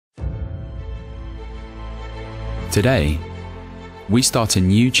Today, we start a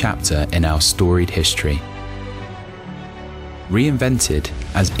new chapter in our storied history. Reinvented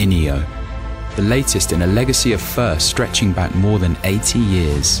as INNIO, the latest in a legacy of firsts stretching back more than 80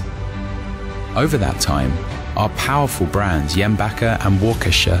 years. Over that time, our powerful brands Jenbacher and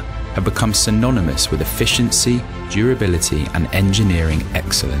Waukesha have become synonymous with efficiency, durability and engineering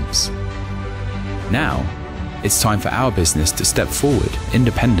excellence. Now, it's time for our business to step forward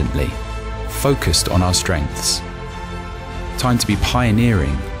independently, focused on our strengths. Time to be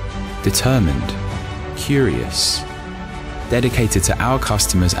pioneering, determined, curious, dedicated to our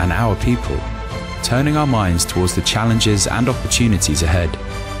customers and our people, turning our minds towards the challenges and opportunities ahead.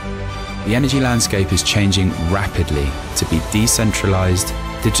 The energy landscape is changing rapidly to be decentralized,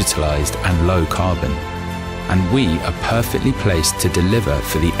 digitalized and low carbon, and we are perfectly placed to deliver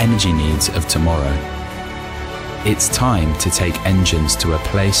for the energy needs of tomorrow. It's time to take engines to a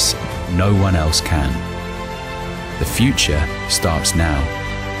place no one else can. The future starts now.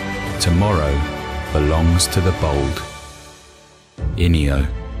 Tomorrow belongs to the bold. INNIO.